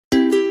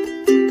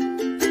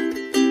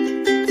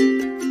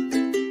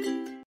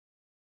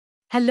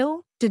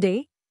Hello,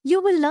 today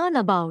you will learn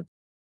about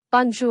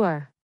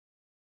Bonjour.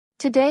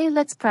 Today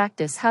let's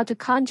practice how to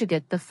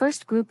conjugate the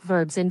first group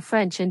verbs in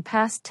French in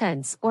past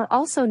tense, or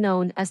also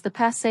known as the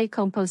passé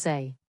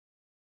composé.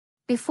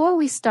 Before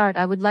we start,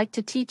 I would like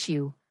to teach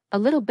you a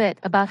little bit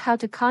about how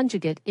to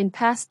conjugate in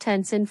past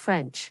tense in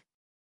French.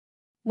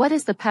 What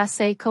is the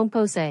passé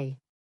composé?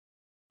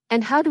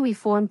 And how do we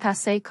form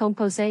passé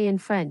composé in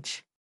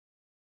French?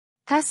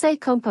 Passé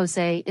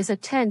composé is a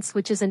tense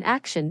which is an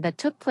action that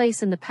took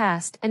place in the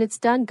past and it's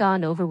done,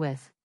 gone over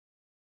with.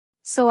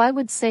 So I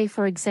would say,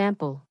 for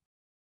example,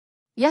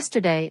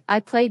 yesterday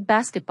I played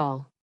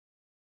basketball.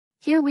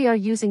 Here we are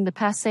using the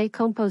passé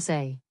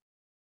composé.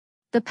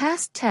 The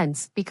past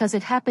tense because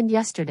it happened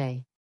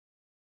yesterday.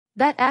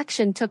 That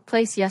action took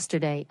place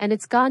yesterday and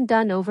it's gone,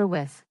 done over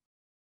with.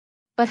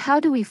 But how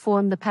do we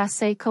form the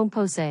passé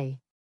composé?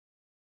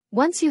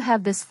 Once you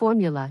have this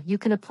formula, you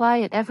can apply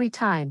it every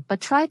time,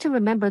 but try to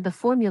remember the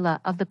formula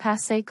of the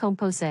passé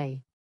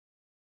composé.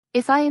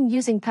 If I am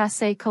using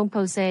passé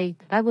composé,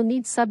 I will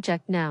need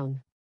subject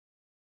noun.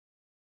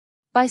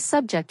 By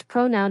subject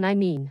pronoun I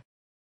mean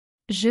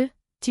je,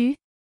 tu,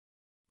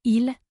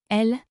 il,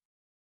 elle,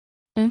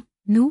 on,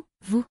 nous,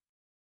 vous,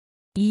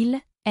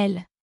 il,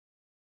 elle.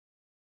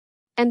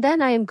 And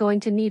then I am going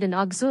to need an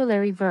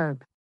auxiliary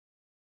verb.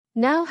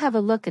 Now have a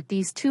look at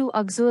these two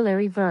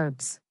auxiliary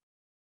verbs.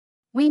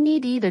 We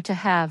need either to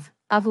have,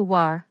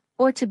 avoir,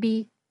 or to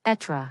be,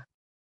 être.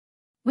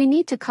 We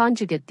need to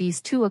conjugate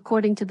these two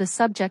according to the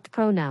subject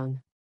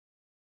pronoun.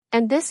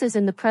 And this is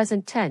in the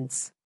present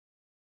tense.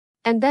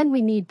 And then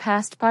we need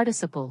past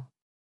participle.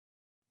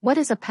 What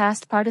is a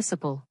past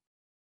participle?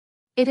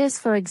 It is,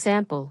 for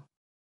example,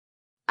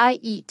 I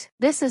eat.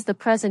 This is the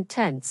present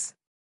tense.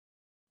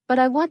 But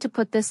I want to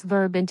put this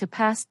verb into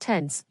past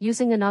tense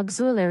using an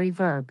auxiliary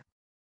verb.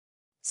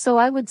 So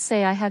I would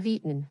say I have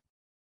eaten.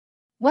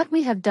 What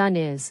we have done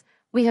is,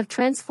 we have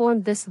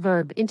transformed this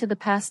verb into the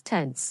past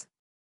tense.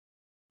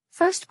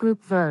 First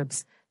group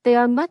verbs, they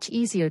are much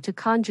easier to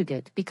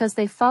conjugate because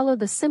they follow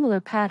the similar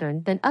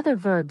pattern than other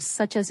verbs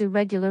such as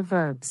irregular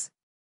verbs.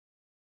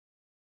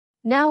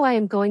 Now I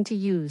am going to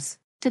use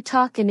to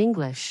talk in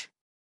English.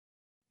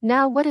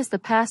 Now what is the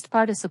past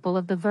participle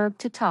of the verb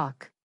to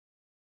talk?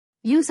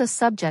 Use a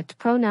subject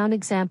pronoun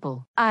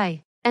example,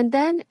 I, and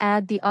then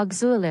add the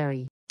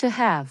auxiliary, to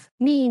have,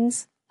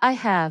 means, I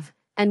have,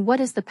 and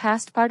what is the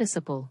past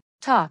participle?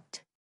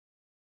 Talked.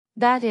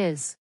 That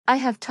is, I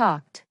have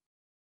talked.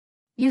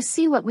 You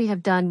see what we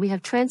have done? We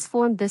have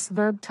transformed this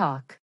verb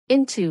talk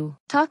into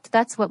talked.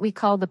 That's what we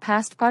call the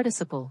past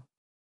participle.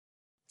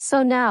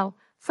 So now,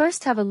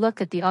 first have a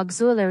look at the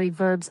auxiliary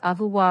verbs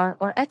avoir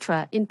or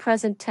être in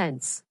present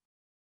tense.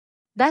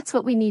 That's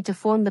what we need to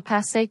form the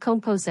passé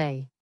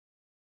composé.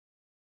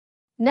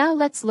 Now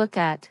let's look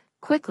at,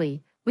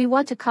 quickly, we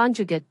want to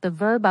conjugate the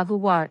verb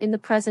avoir in the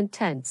present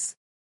tense.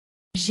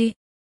 J'ai,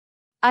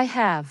 I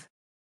have.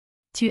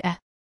 tu as,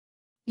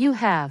 You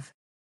have.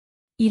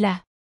 il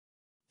a,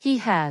 He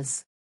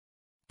has.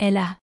 elle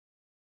a,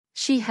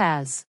 She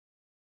has.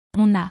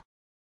 on a,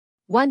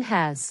 One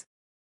has.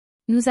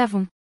 nous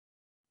avons,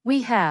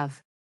 We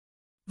have.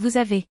 vous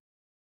avez,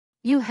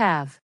 You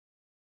have.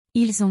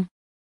 ils ont,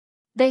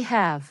 They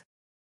have.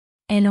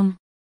 elles ont.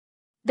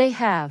 They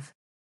have.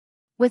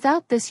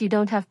 Without this you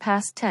don't have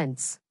past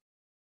tense.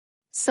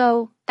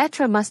 So,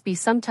 être must be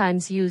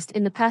sometimes used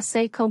in the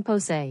passé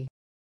composé.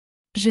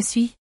 Je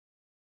suis,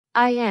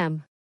 I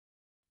am.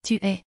 tu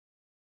es,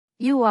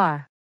 You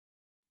are.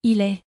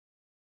 il est,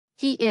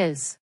 He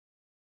is.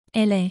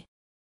 elle est,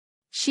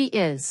 She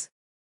is.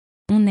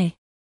 on est,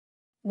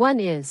 One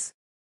is.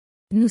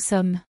 nous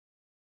sommes,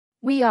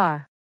 We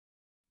are.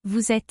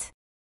 vous êtes,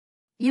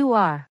 You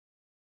are.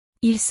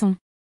 ils sont,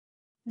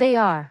 They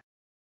are.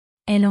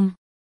 elles ont.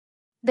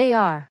 They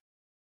are.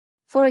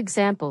 For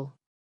example,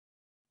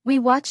 we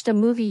watched a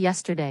movie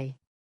yesterday.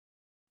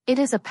 It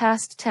is a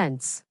past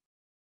tense.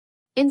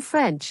 In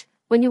French,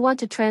 when you want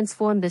to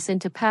transform this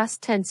into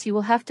past tense, you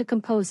will have to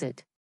compose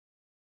it.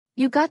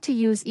 You got to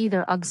use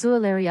either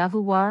auxiliary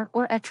avoir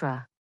or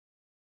être.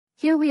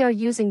 Here we are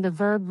using the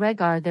verb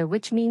regarder,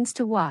 which means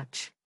to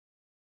watch.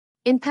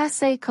 In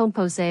passé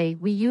composé,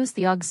 we use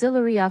the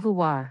auxiliary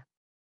avoir.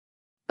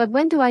 But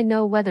when do I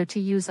know whether to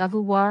use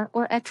avoir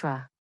or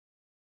être?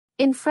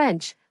 In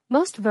French,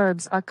 most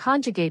verbs are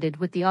conjugated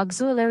with the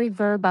auxiliary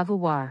verb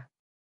avoir.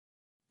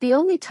 The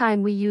only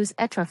time we use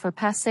être for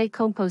passé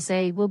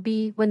composé will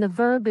be when the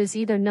verb is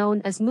either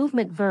known as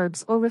movement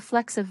verbs or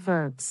reflexive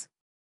verbs.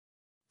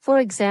 For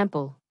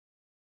example,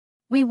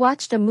 we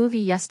watched a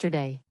movie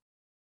yesterday.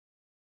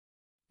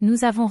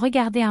 Nous avons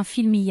regardé un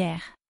film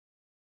hier.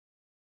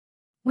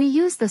 We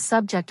use the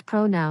subject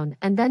pronoun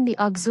and then the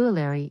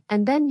auxiliary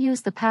and then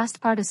use the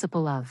past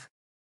participle of.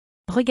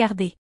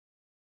 Regardez.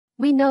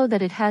 We know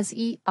that it has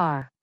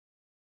ER.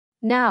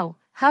 Now,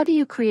 how do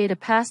you create a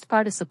past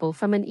participle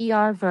from an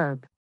ER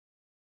verb?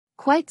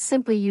 Quite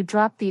simply, you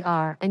drop the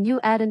R and you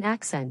add an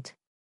accent.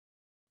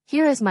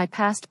 Here is my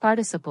past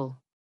participle.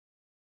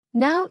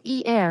 Now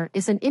ER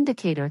is an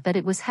indicator that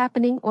it was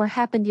happening or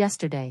happened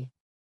yesterday.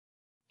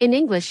 In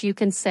English you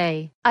can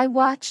say, I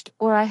watched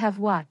or I have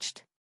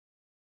watched.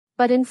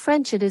 But in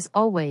French it is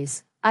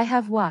always, I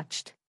have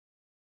watched.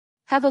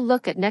 Have a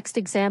look at next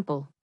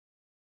example.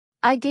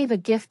 I gave a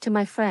gift to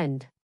my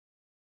friend.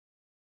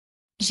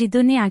 J'ai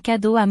donné un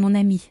cadeau à mon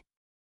ami.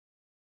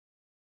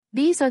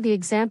 These are the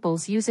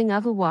examples using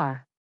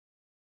avoir.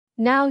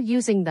 Now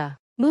using the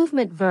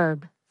movement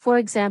verb, for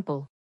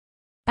example.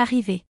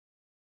 Arriver.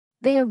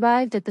 They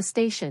arrived at the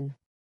station.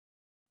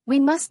 We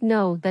must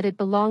know that it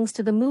belongs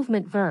to the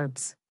movement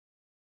verbs.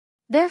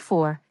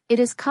 Therefore, it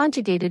is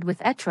conjugated with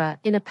être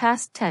in a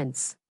past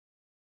tense.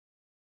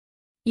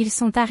 Ils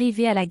sont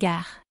arrivés à la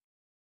gare.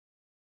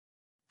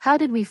 How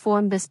did we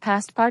form this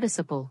past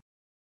participle?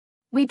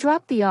 We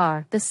dropped the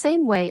R the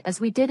same way as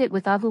we did it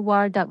with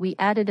avoir. We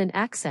added an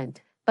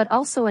accent, but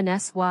also an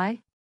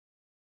sy?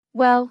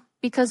 Well,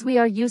 because we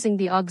are using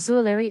the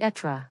auxiliary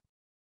être.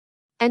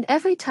 And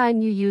every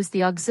time you use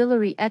the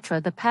auxiliary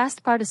être, the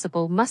past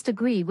participle must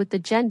agree with the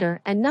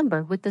gender and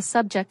number with the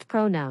subject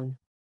pronoun.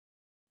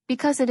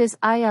 Because it is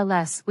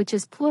ils, which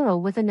is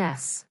plural with an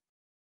s.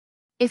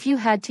 If you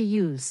had to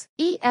use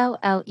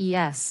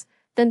elles,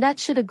 then that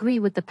should agree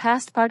with the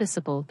past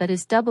participle that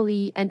is double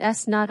E and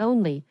S. Not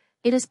only,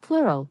 it is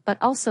plural but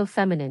also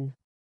feminine.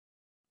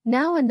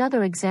 Now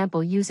another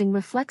example using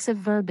reflexive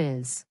verb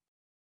is.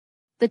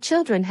 The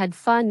children had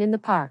fun in the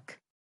park.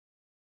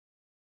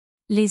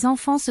 Les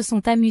enfants se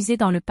sont amusés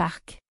dans le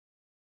parc.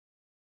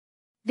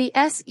 The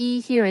se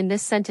here in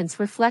this sentence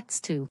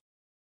reflects to,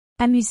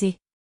 Amuser.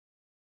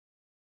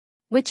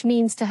 which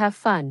means to have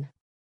fun.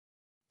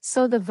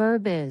 So the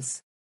verb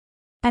is.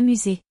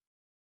 Amuser.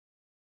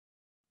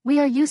 We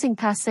are using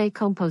passé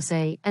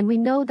composé and we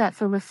know that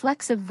for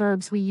reflexive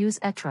verbs we use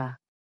être.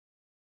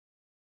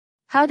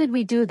 How did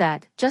we do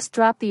that? Just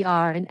drop the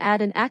R and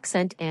add an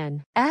accent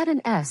and add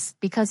an S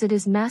because it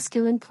is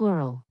masculine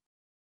plural.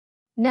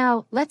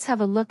 Now, let's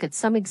have a look at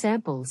some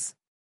examples.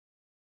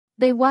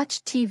 They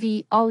watched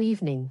TV all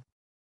evening.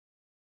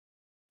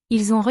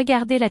 Ils ont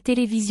regardé la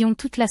télévision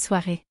toute la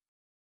soirée.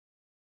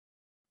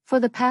 For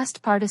the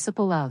past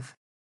participle of.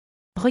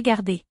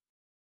 Regarder.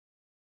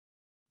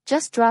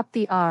 Just drop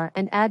the R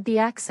and add the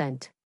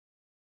accent.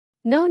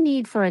 No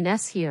need for an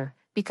S here,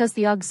 because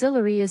the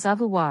auxiliary is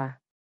avoir.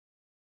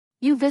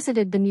 You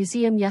visited the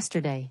museum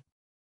yesterday.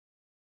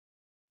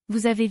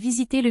 Vous avez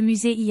visité le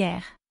musée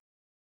hier.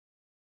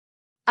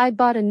 I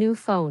bought a new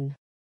phone.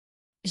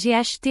 J'ai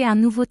acheté un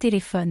nouveau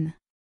téléphone.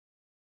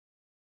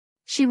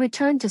 She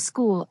returned to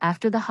school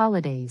after the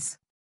holidays.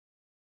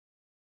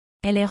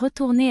 Elle est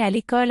retournée à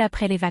l'école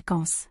après les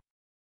vacances.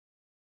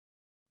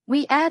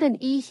 We add an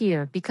E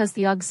here because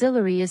the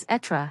auxiliary is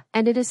être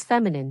and it is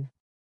feminine.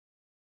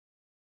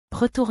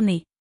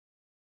 Retourner.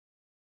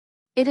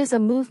 It is a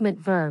movement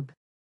verb.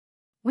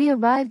 We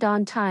arrived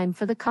on time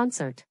for the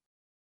concert.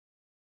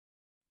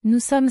 Nous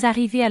sommes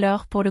arrivés à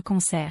l'heure pour le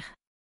concert.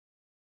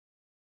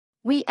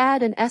 We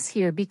add an S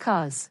here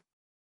because.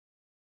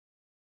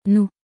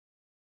 Nous.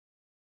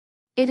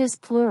 It is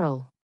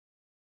plural.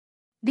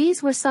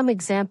 These were some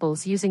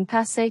examples using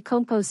passé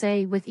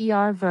composé with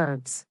ER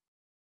verbs.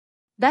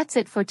 That's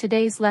it for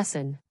today's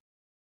lesson.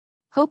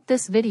 Hope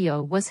this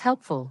video was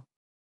helpful.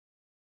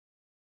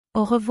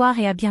 Au revoir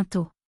et à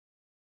bientôt.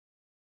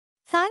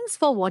 Thanks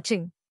for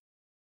watching.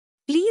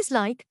 Please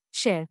like,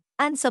 share,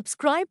 and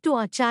subscribe to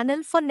our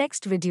channel for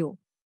next video.